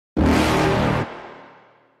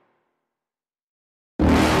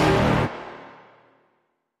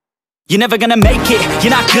You're never gonna make it,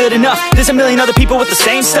 you're not good enough. There's a million other people with the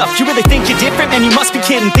same stuff. You really think you're different? Man, you must be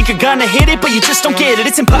kidding. Think you're gonna hit it, but you just don't get it.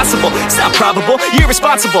 It's impossible, it's not probable, you're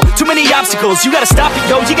irresponsible. Too many obstacles, you gotta stop it,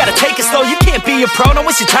 yo. You gotta take it slow, you can't be a pro. Don't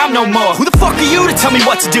waste your time no more. Who the fuck are you to tell me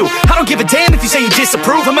what to do? I don't give a damn if you say you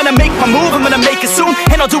disapprove. I'm gonna make my move, I'm gonna make it soon.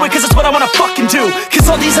 And I'll do it cause it's what I wanna fucking do.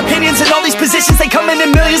 Cause all these opinions and all these positions, they come in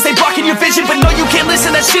millions, they blocking your vision. But no, you can't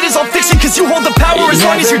listen, that shit is all fiction. Cause you hold the power as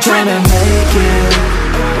long as you're dreaming.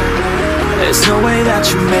 There's no way that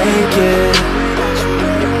you make it.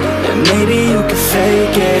 And maybe you can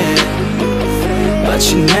fake it, but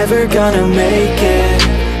you're never gonna make it.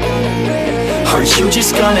 Are you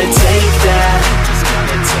just gonna take that?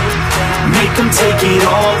 Make them take it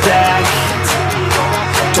all back.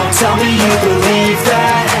 Don't tell me you believe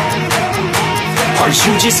that. Are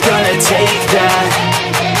you just gonna take that?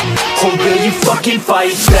 Or will you fucking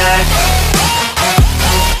fight back?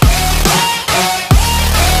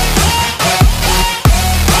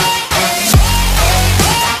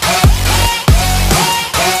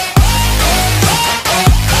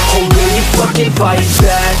 Fight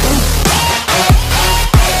back.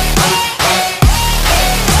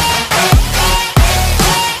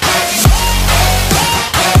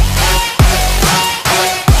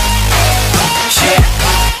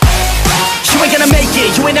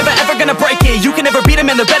 You ain't never ever gonna break it. You can never beat them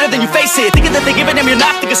and they're better than you face it. Thinking that they give a damn, you're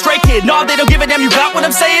not thinking straight, kid. No, they don't give a damn, you got what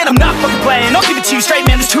I'm saying? I'm not fucking playing, I'll give it to you straight,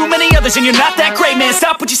 man. There's too many others and you're not that great, man.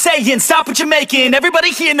 Stop what you're saying, stop what you're making.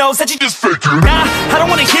 Everybody here knows that you just faking. Nah, I don't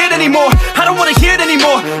wanna hear it anymore, I don't wanna hear it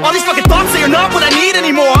anymore. All these fucking thoughts, they are not what I need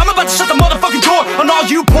anymore. I'm about to shut the motherfucking door on all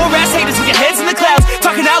you poor ass haters with your heads in the clouds,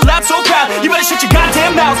 talking out loud so proud. You better shut your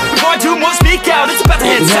goddamn mouth before I do more speak out. It's about to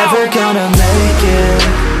head south. You're never gonna make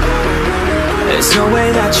it. There's no way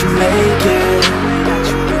that you make it.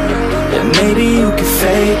 And maybe you can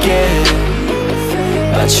fake it,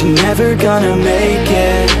 but you're never gonna make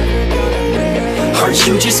it. Are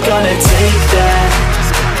you just gonna take that?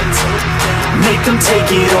 Make them take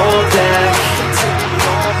it all back.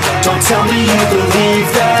 Don't tell me you believe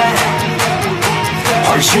that.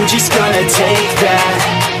 Are you just gonna take that?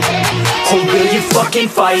 Or will you fucking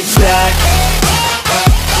fight back?